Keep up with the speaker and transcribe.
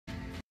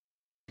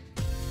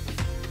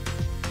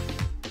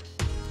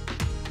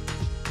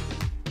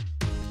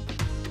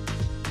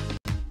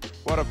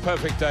What a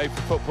perfect day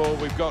for football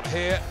we've got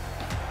here.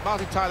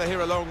 Martin Tyler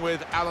here along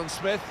with Alan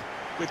Smith.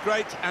 With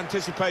great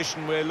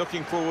anticipation, we're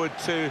looking forward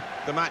to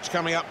the match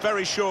coming up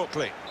very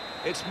shortly.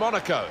 It's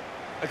Monaco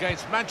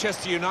against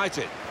Manchester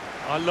United.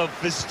 I love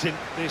visiting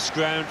this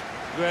ground.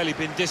 Rarely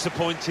been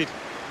disappointed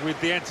with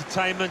the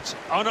entertainment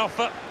on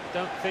offer.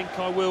 Don't think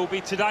I will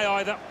be today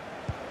either.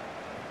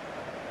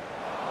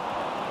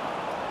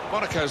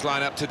 Monaco's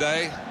lineup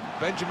today: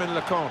 Benjamin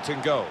Lecomte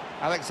in goal.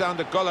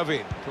 Alexander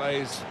Golovin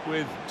plays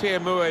with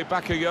Tiemoué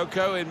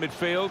Bakayoko in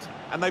midfield.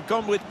 And they've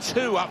gone with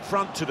two up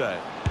front today.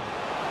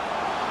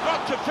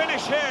 Got to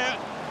finish here.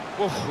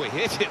 Oh, we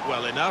hit it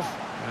well enough.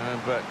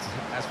 But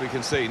as we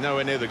can see,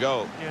 nowhere near the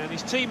goal. Yeah, and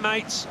his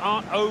teammates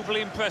aren't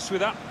overly impressed with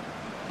that.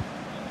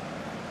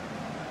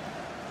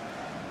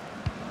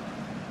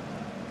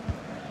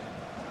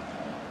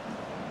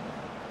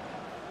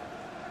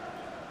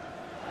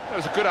 It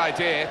was a good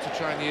idea to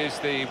try and use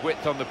the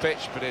width on the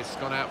pitch, but it's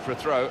gone out for a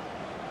throw.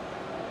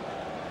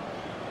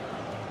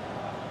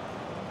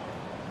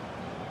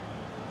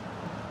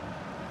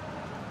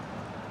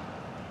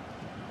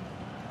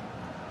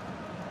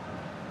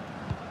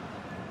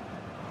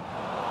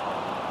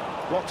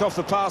 Blocked off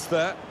the pass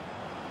there.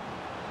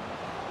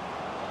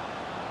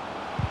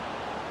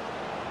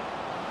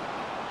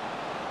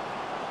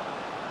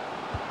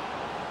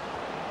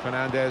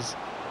 Fernandez.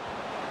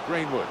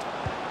 Greenwood.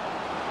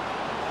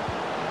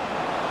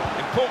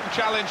 Important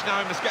challenge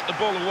now, he must get the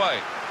ball away.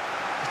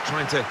 He's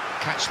trying to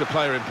catch the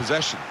player in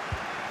possession.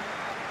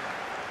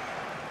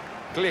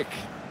 Glick.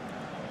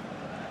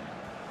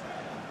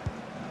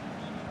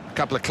 A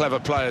couple of clever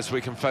players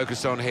we can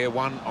focus on here,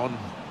 one on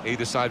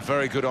either side.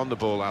 Very good on the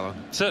ball, Alan.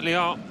 Certainly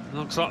are.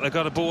 Looks like they've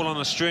got a ball on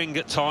a string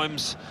at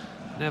times.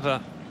 Never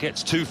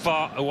gets too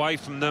far away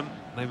from them.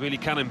 They really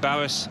can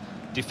embarrass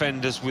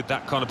defenders with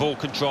that kind of ball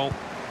control.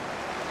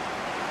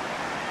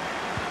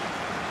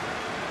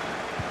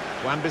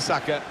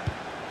 Wan-Bissaka.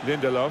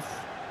 Lindelof.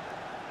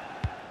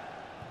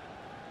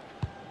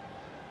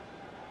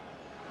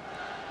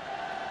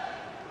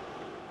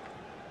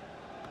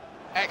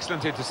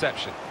 Excellent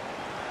interception.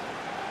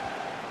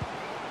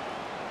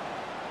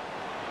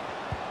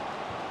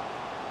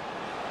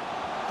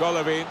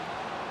 Golovin.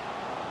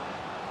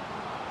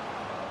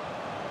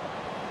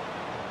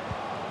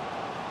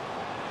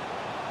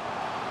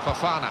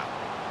 Fofana.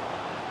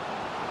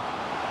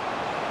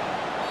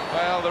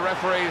 Well, the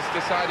referee's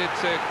decided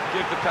to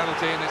give the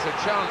penalty, and it's a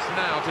chance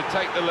now to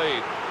take the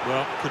lead.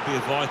 Well, could be a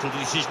vital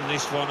decision,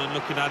 this one, and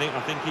looking at it,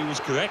 I think he was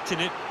correct in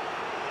it.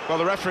 Well,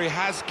 the referee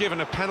has given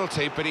a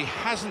penalty, but he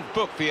hasn't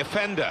booked the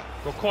offender.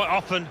 Well, quite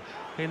often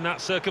in that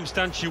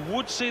circumstance, you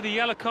would see the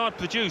yellow card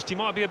produced. He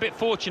might be a bit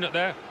fortunate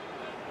there.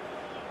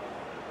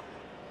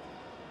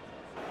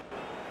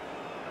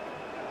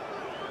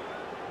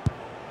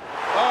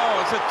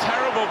 Oh, it's a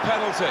terrible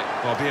penalty.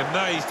 I'll be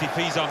amazed if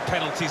he's on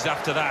penalties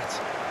after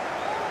that.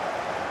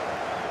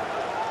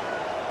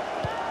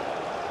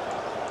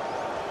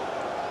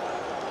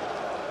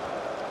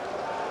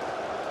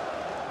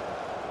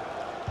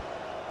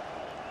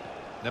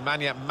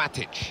 Nemanja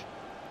Matic.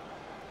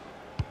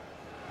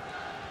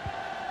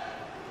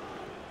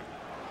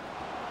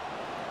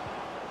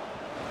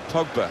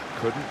 Pogba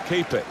couldn't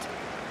keep it.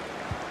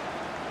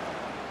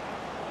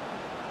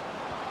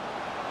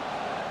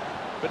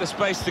 Bit of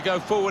space to go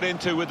forward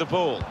into with the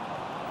ball.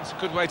 It's a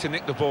good way to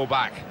nick the ball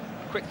back.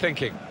 Quick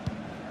thinking.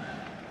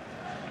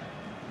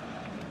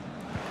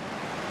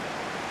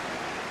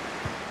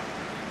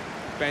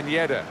 Ben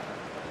Yedder.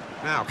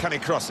 Now, can he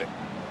cross it?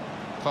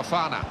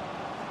 Fofana.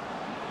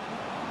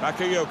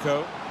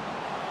 Bakayoko.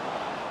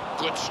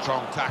 Good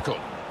strong tackle.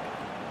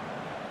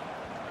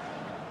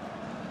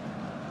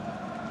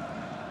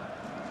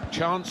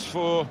 Chance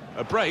for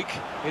a break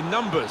in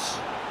numbers.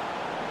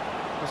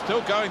 We're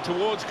still going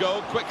towards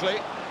goal quickly.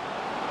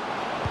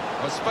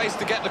 Well, space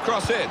to get the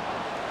cross in.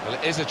 Well,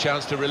 it is a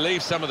chance to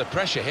relieve some of the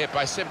pressure here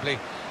by simply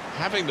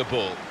having the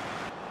ball.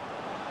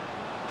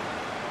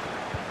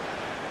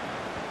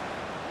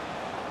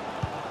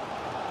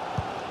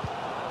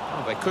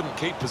 Oh, they couldn't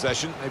keep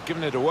possession. They've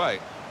given it away.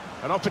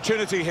 An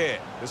opportunity here.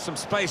 There's some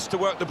space to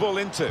work the ball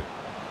into.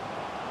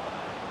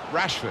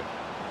 Rashford.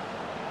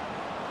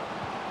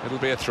 It'll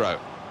be a throw.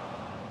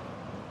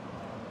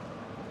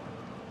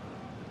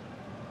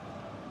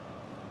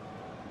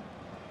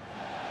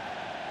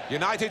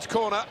 United's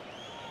corner.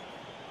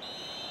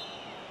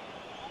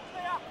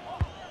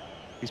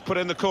 He's put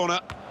in the corner.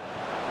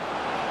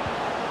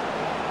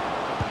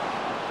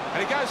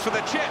 And he goes for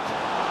the chip.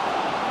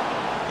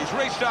 He's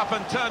reached up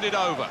and turned it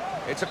over.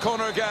 It's a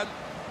corner again.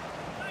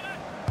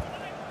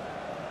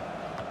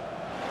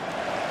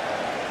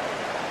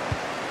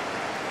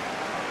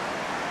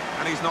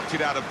 And he's knocked it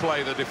out of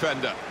play, the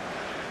defender.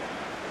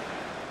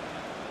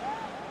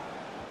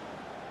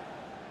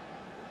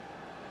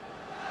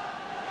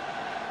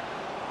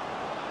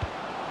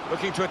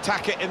 Looking to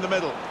attack it in the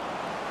middle.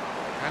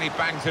 And he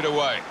bangs it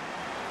away.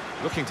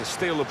 Looking to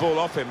steal the ball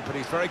off him, but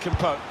he's very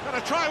composed. Gonna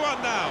try one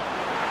now.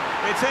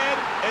 It's in,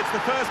 it's the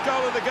first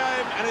goal of the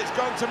game, and it's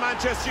gone to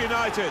Manchester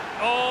United.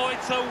 Oh,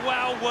 it's a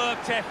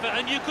well-worked effort,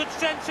 and you could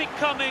sense it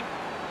coming.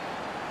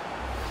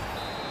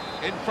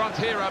 In front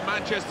here are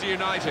Manchester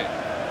United.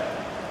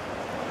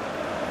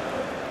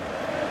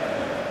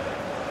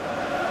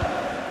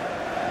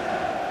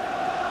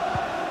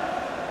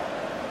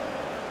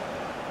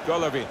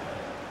 Golovin.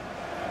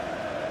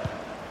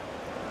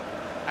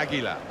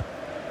 Aguilar.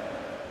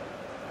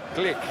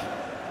 Glick.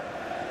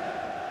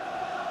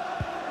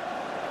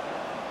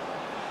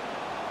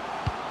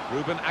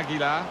 Ruben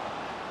Aguilar.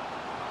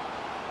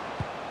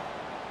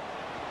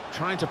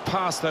 Trying to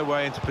pass their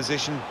way into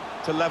position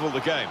to level the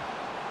game.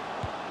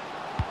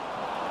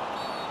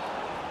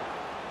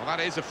 Well, that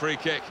is a free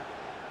kick,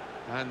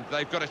 and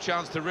they've got a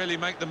chance to really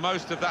make the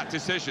most of that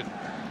decision.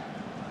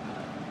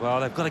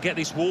 Well, they've got to get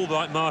this wall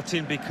right,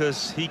 Martin,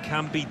 because he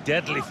can be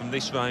deadly from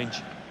this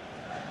range.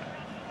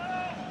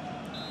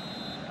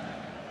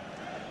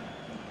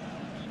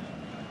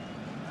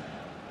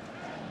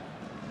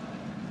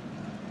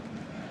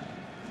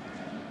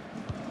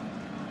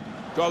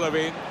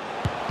 Golovin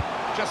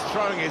just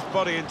throwing his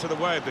body into the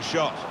way of the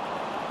shot.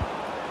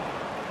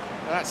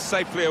 That's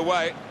safely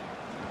away.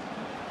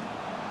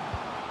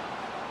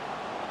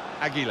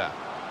 Aguilar.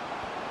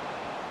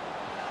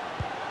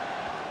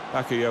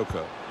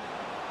 Bakayoko.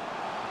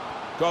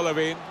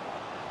 Golovin.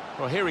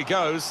 Well, here he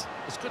goes.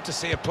 It's good to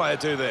see a player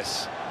do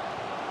this.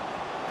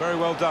 Very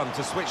well done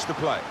to switch the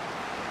play.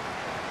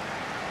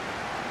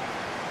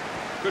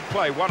 Good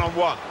play,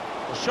 one-on-one.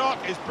 The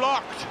shot is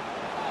blocked.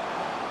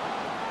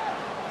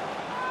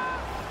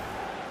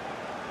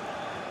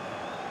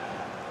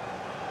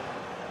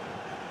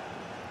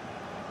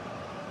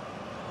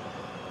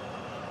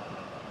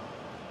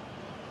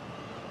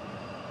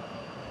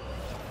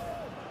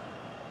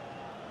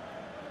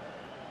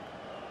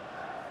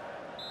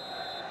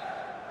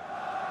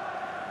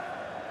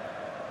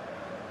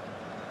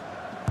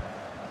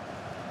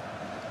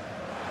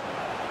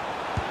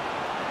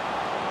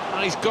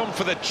 He's gone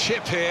for the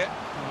chip here.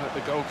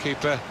 The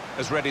goalkeeper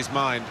has read his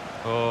mind.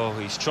 Oh,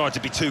 he's tried to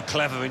be too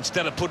clever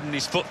instead of putting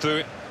his foot through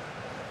it.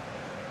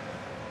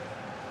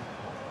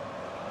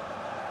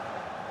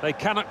 They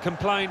cannot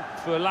complain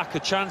for a lack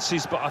of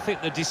chances, but I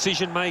think the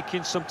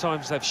decision-making,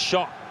 sometimes they've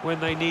shot when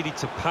they needed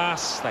to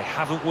pass. They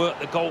haven't worked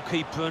the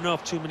goalkeeper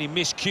enough, too many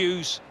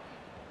miscues.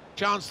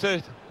 Chance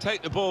to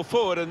take the ball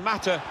forward, and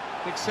Mata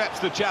accepts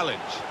the challenge.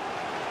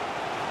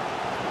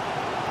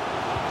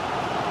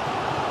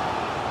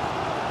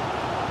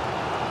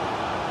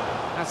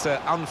 That's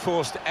an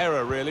unforced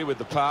error, really, with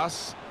the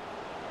pass.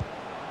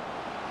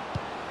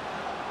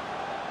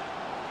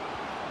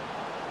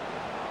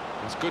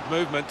 It's good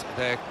movement.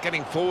 They're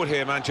getting forward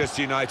here,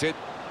 Manchester United.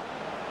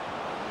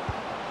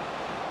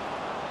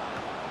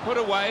 Put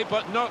away,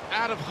 but not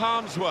out of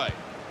harm's way.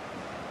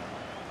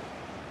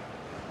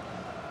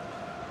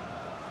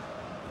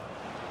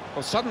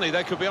 Well, suddenly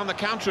they could be on the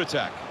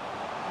counter-attack.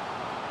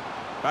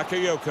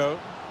 Bakayoko.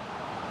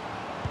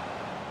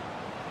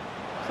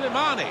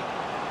 Slimani.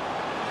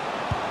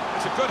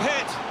 It's a good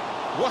hit.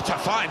 What a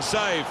fine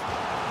save.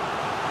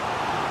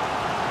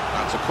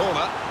 That's a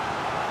corner.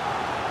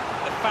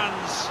 The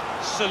fans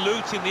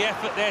saluting the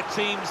effort their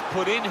teams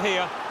put in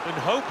here and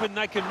hoping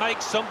they can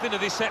make something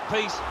of this set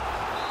piece.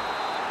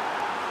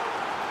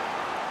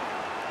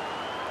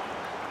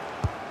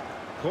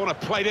 Corner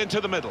played into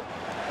the middle.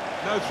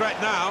 No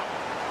threat now.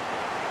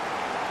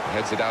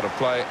 Heads it out of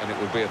play, and it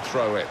will be a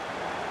throw-in.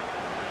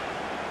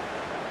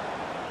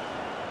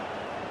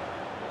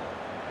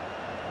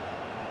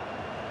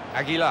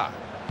 Aguilar.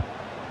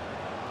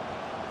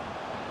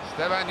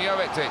 Stevan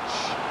Jovetic.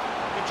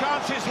 The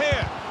chance is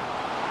here.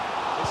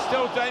 It's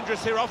still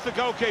dangerous here off the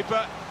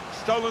goalkeeper.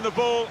 Stolen the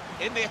ball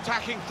in the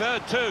attacking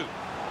third too.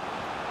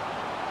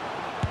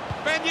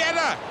 Ben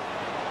Yedder.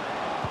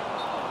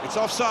 It's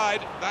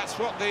offside. That's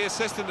what the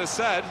assistant has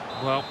said.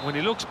 Well, when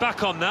he looks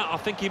back on that, I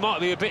think he might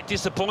be a bit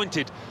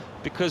disappointed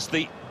because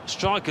the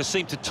striker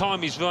seemed to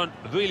time his run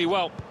really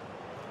well.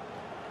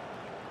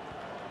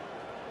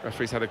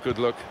 Referee's had a good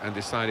look and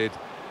decided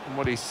on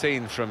what he's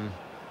seen from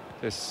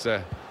this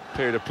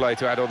period of play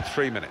to add on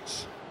 3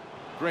 minutes.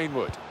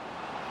 Greenwood.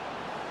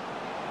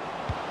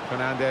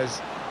 Fernandez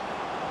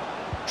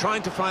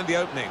trying to find the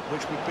opening,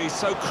 which would be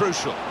so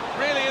crucial.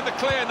 Really in the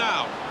clear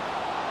now.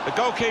 The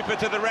goalkeeper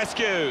to the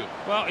rescue.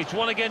 Well, it's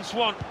 1 against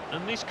 1,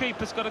 and this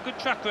keeper's got a good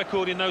track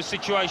record in those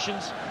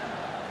situations.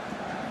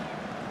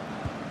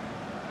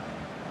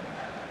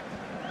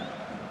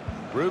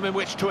 Room in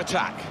which to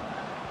attack.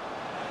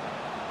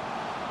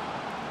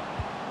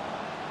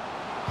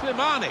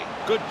 Slimani,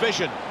 good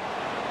vision.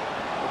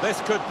 Well,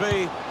 this could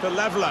be the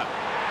leveller.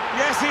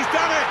 Yes, he's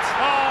done it!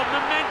 Oh,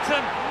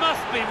 momentum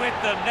must be with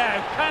them now.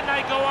 Can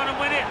they go on and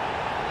win it?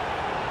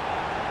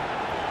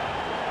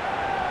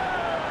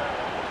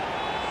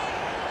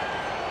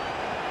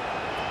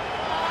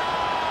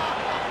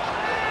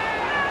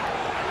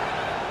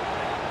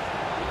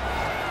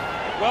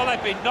 Well,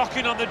 they've been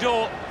knocking on the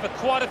door for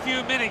quite a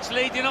few minutes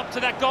leading up to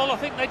that goal. I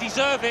think they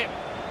deserve it.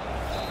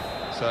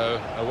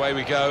 So away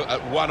we go at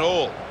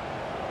 1-1.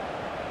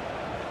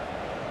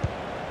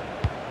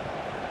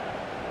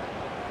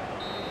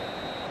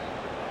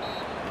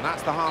 And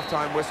that's the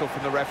half-time whistle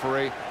from the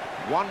referee.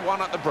 1-1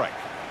 at the break.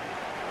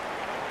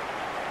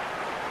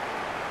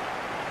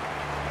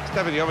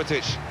 Stefan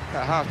Jovetic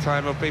at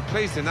half-time will be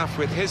pleased enough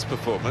with his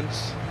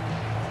performance.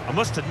 I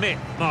must admit,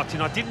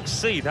 Martin, I didn't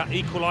see that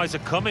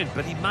equaliser coming,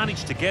 but he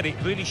managed to get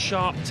it. Really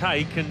sharp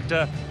take,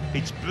 and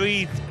it's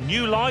breathed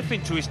new life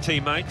into his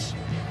teammates.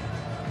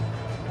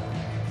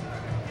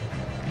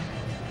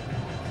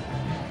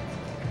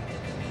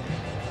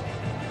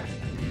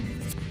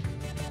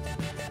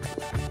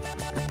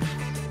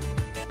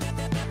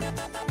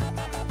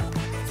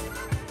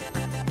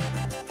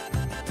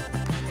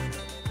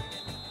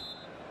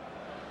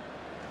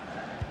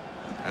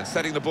 And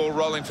setting the ball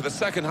rolling for the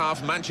second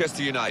half,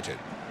 Manchester United.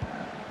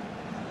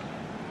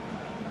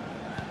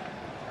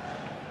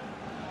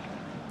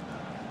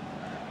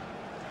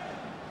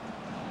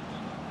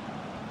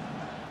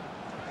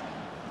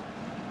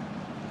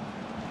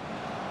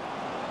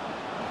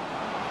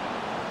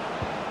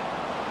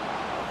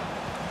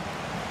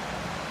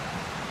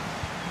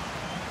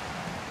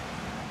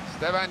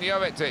 Stefan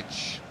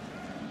Jovetic.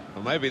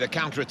 Well, maybe the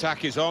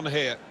counter-attack is on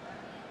here.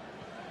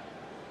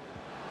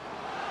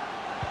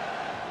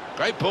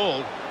 Great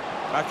ball.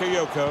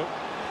 Bakayoko.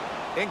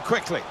 In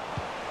quickly.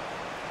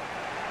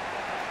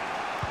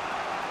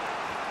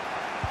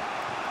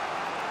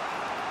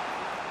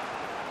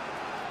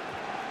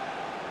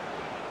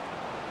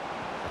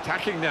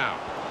 Attacking now.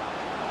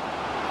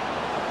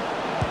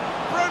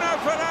 Bruno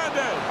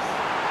Fernandes.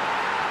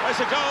 There's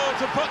a goal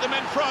to put them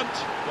in front.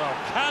 Well,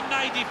 can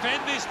they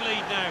defend this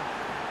lead now?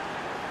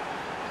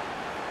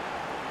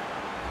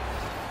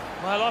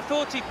 Well, I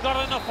thought he'd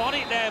got enough on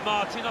it there,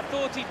 Martin. I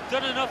thought he'd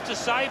done enough to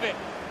save it.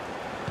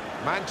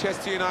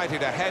 Manchester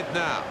United ahead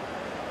now.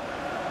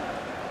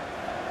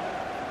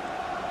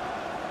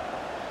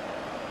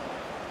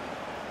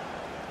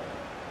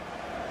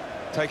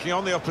 Taking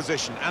on the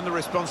opposition and the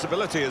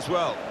responsibility as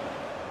well.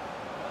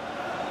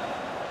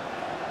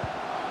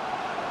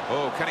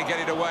 Oh, can he get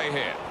it away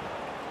here?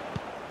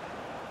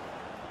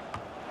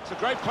 It's a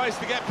great place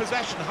to get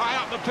possession, high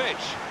up the pitch.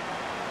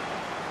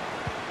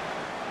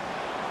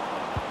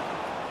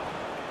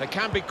 They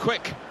can be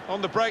quick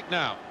on the break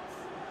now.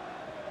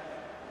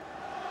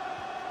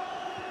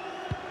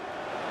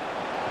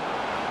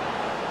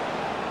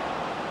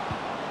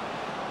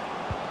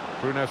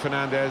 Bruno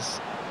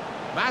Fernandes.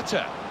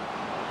 Mata.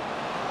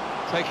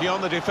 Taking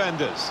on the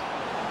defenders.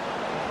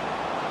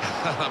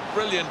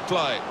 Brilliant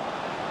play.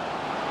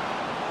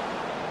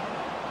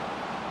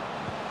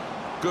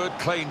 Good,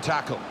 clean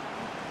tackle.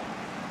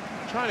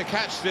 Trying to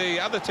catch the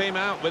other team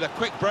out with a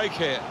quick break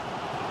here.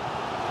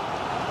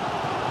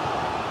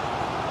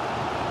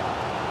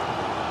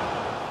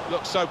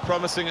 Looked so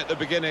promising at the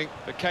beginning,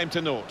 but came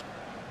to naught.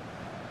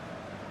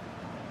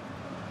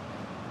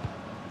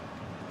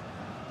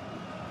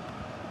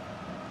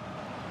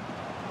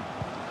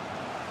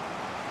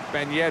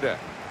 Ben Yedder.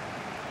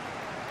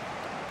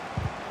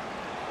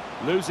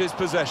 Loses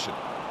possession.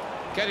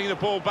 Getting the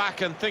ball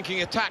back and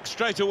thinking attack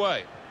straight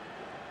away.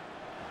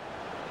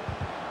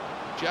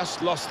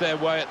 Just lost their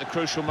way at the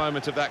crucial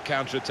moment of that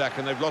counter-attack,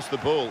 and they've lost the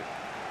ball.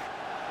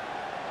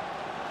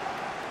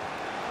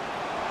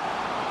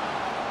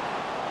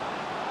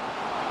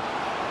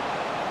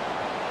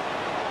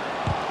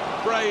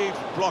 Brave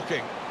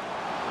blocking.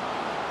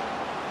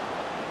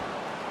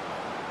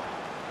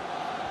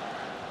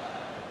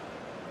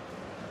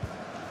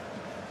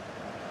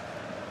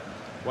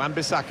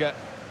 Wan-Bissaka.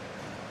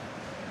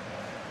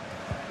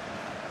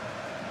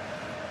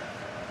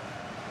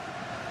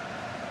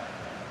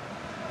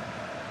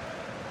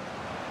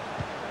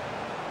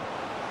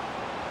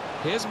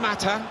 Here's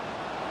Mata.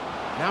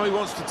 Now he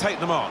wants to take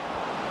them on.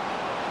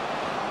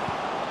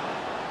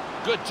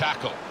 Good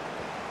tackle.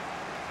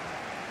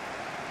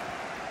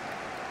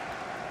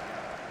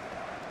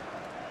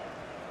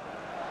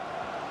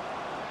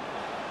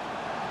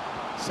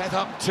 Set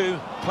up to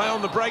play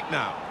on the break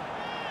now.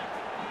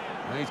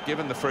 He's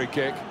given the free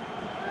kick.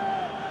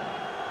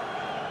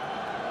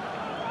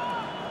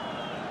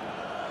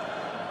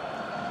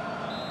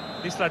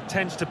 This lad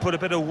tends to put a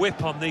bit of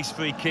whip on these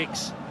free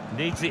kicks.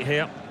 Needs it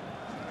here.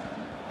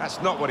 That's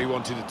not what he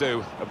wanted to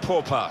do. A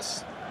poor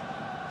pass.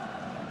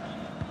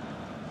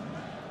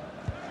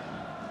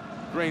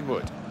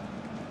 Greenwood.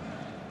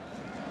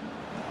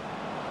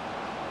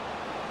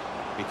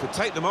 He could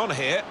take them on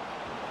here.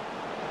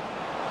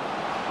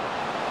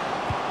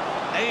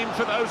 Aim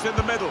for those in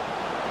the middle.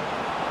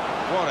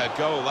 What a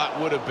goal that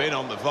would have been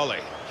on the volley.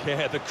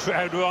 Yeah, the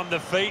crowd were on their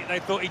feet. They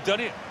thought he'd done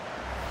it.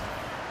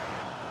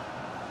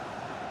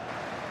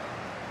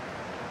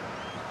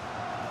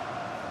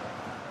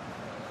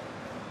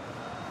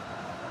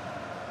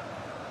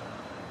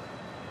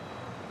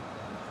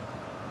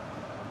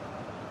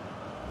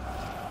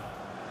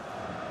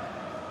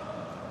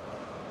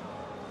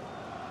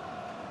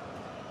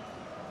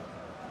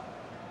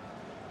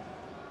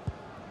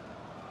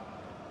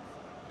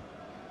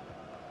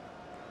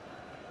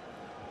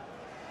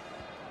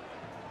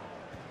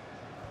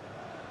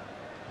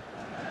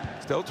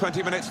 Still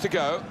 20 minutes to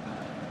go.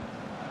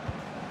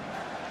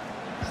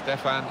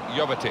 Stefan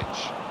Jovetic.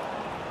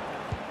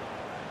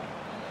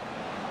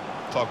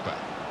 Pogba.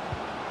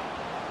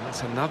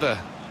 That's another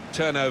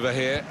turnover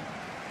here.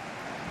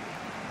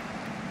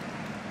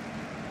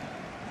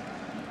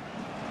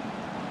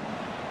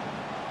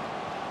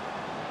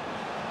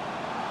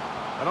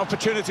 An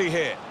opportunity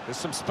here. There's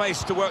some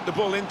space to work the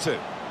ball into.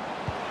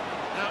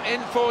 Now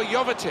in for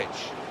Jovetic.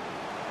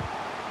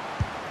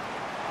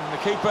 And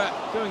the keeper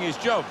doing his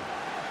job.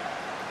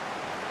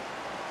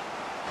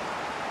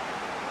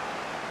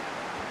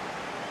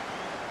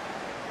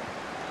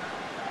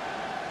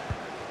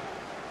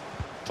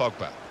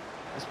 Pogba.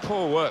 It's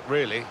poor work,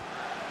 really.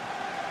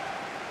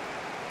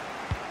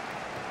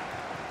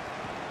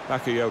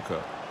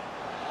 Bakayoko.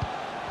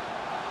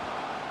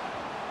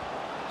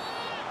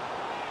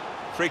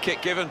 Free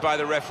kick given by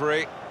the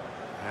referee,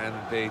 and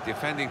the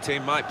defending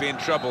team might be in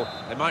trouble.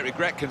 They might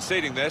regret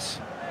conceding this.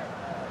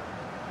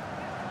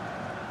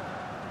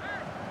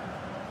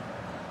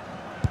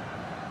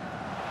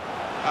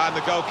 And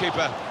the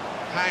goalkeeper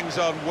hangs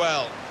on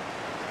well.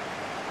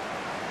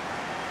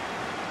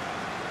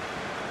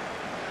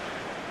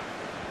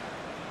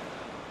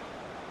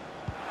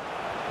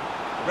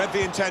 Read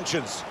the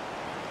intentions.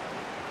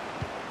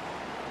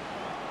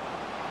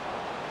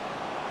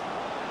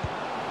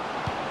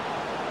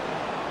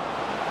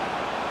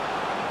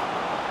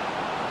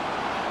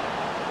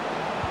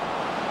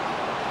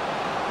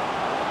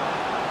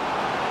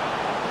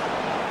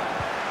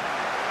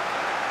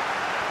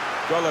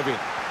 Golovin.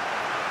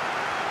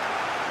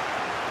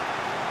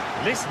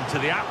 Listen to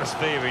the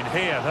atmosphere in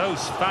here.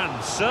 Those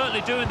fans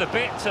certainly doing the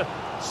bit to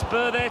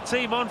spur their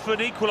team on for an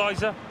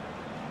equaliser.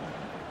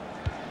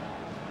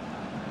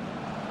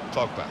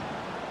 Pogba.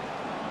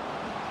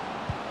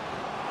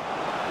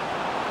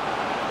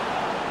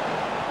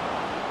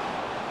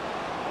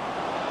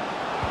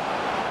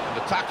 And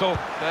the tackle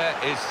there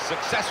is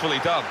successfully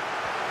done.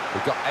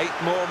 We've got 8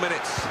 more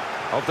minutes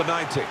of the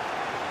 90.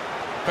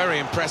 Very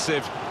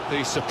impressive,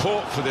 the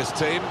support for this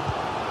team.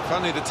 If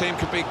only the team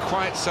could be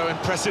quite so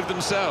impressive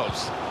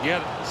themselves.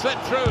 Yeah,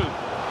 Slipped through.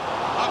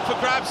 Up for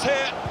grabs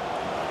here.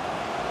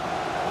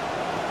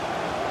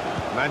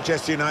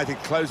 Manchester United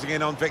closing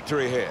in on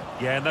victory here.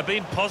 yeah, and they're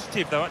being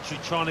positive. They're actually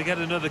trying to get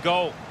another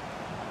goal.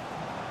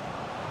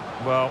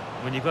 Well,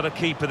 when you've got a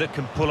keeper that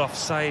can pull off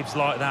saves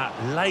like that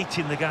late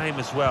in the game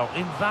as well,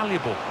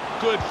 invaluable.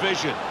 Good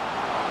vision.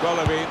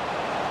 Golovin.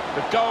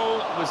 The goal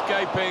was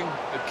gaping,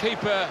 the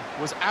keeper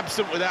was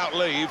absent without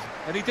leave,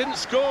 and he didn't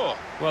score.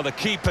 Well, the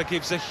keeper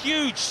gives a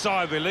huge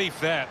sigh of relief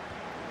there.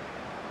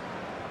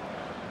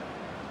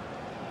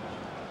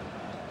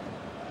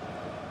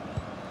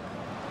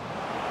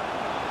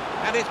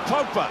 And it's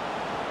Pogba.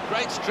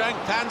 Great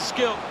strength and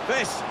skill.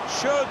 This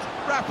should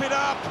wrap it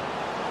up.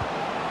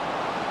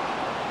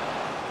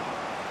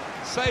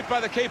 Saved by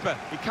the keeper.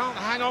 He can't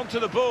hang on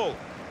to the ball.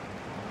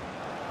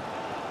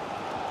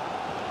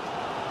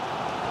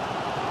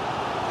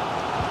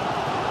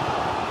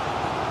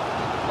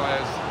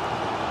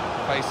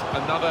 Face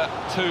another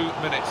 2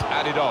 minutes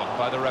added on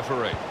by the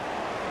referee.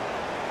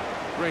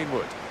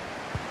 Greenwood.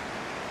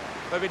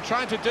 They've been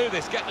trying to do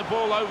this, get the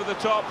ball over the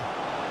top.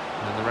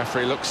 And the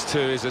referee looks to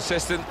his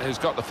assistant, who's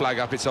got the flag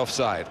up. It's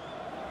offside.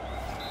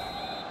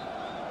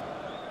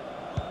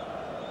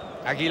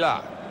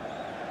 Aguilar.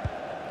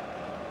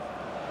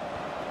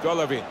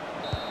 Golovin.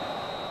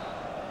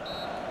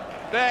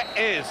 There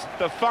is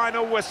the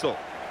final whistle.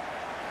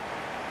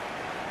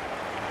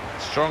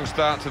 Strong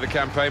start to the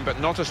campaign, but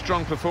not a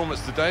strong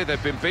performance today.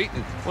 They've been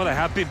beaten. Well, they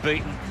have been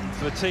beaten.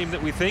 For a team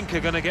that we think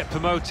are going to get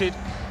promoted,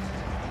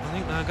 I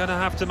think they're going to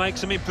have to make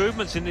some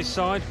improvements in this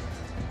side.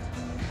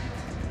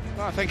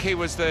 Well, I think he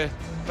was the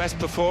best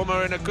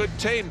performer in a good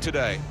team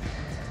today.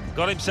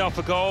 Got himself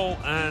a goal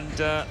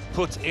and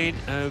put in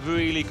a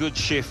really good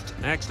shift.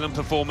 Excellent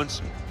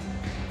performance.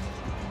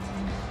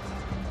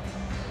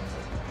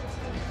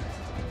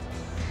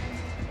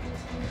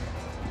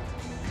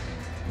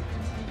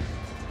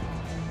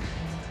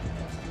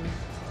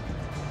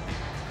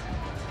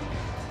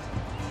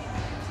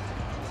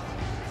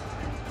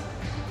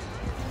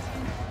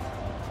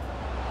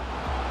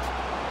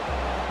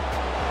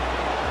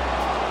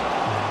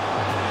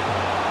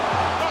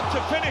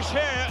 Finish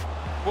here.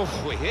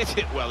 Oh, we hit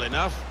it well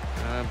enough,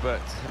 but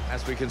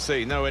as we can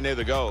see, nowhere near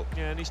the goal.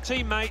 Yeah, and his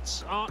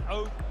teammates aren't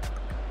open.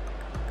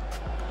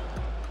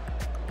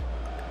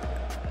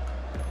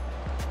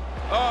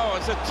 Oh,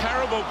 it's a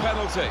terrible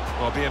penalty.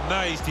 Well, I'll be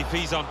amazed if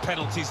he's on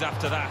penalties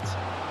after that.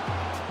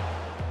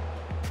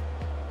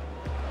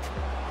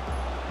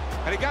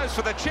 And he goes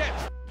for the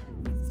chip.